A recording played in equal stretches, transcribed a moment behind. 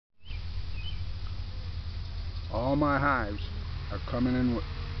All my hives are coming in with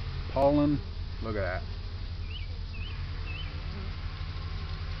pollen. Look at that.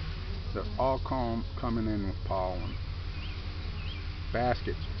 They're all coming in with pollen.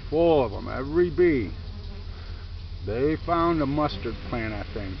 Baskets full of them, every bee. They found a mustard plant, I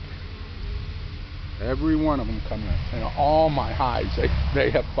think. Every one of them coming in. And all my hives,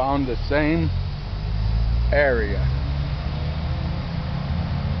 they have found the same area.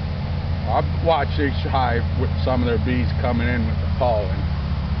 I've watched each hive with some of their bees coming in with the pollen.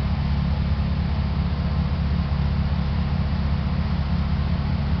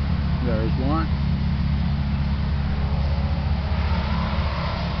 There's one.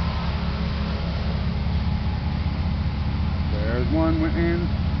 There's one went in.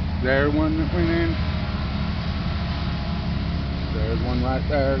 There's one that went in. There's one right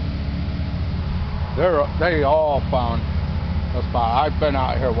there. They all found a spot. I've been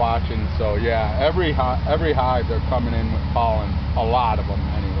out here watching, so yeah, every hive they're coming in with pollen. A lot of them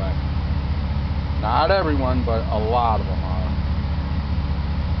anyway. Not everyone, but a lot of them are.